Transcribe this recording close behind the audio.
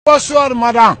Bonsoir,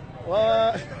 madame.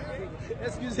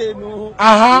 Excusez-nous,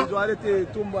 ils ont arrêté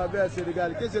Toumba vers le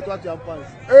Sénégal. Qu'est-ce que toi tu en penses?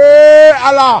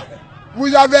 Alors,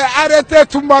 vous avez arrêté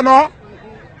Toumba, non?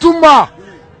 Toumba,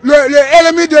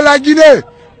 l'ennemi de la Guinée.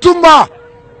 Toumba,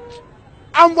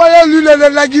 envoyez-lui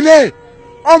la Guinée.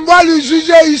 On va le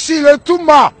juger ici, le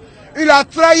Toumba. Il a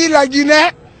trahi la Guinée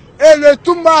et le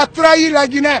Toumba a trahi la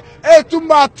Guinée et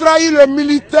Toumba a trahi le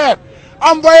militaire.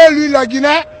 Envoyez-lui la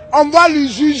Guinée, on va le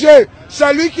juger.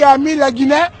 C'est lui qui a mis la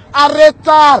Guinée en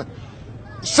retard.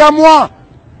 C'est moi,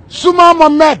 Souma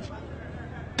Mohamed,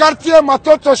 quartier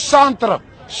Matoto Centre,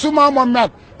 Souma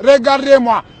Mohamed.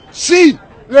 Regardez-moi, si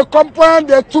le compagnon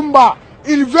de Toumba,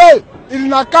 il veut, il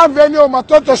n'a qu'à venir au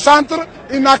Matoto Centre,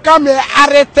 il n'a qu'à me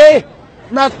arrêter.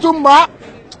 Mais Toumba,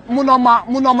 Toumba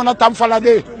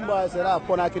sera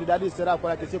Conakry, Dadi sera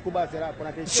Conakry, Sekouba sera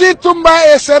Conakry. Si Toumba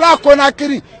sera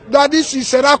Conakry, Dadi si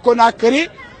sera Conakry,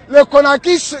 le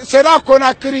Conakry sera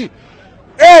Conakry.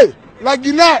 Et la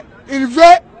Guinée, il veut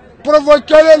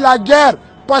provoquer la guerre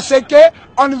parce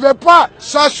qu'on ne veut pas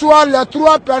s'asseoir les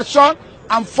trois personnes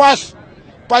en face.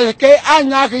 Parce que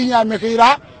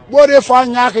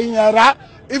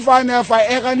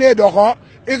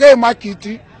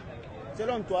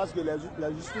selon toi, est-ce que la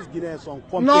justice guinéenne sont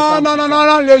compétents?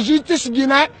 Non, les justices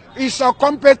guinéens, ils sont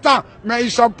compétents, mais ils ne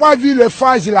sont pas vu le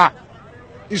phase là.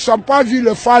 Ils ne sont pas vu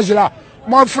le phase là.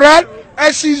 Mon frère,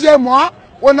 excusez-moi,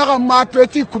 on a ma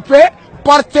petite coupée,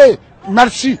 partez.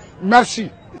 Merci, merci.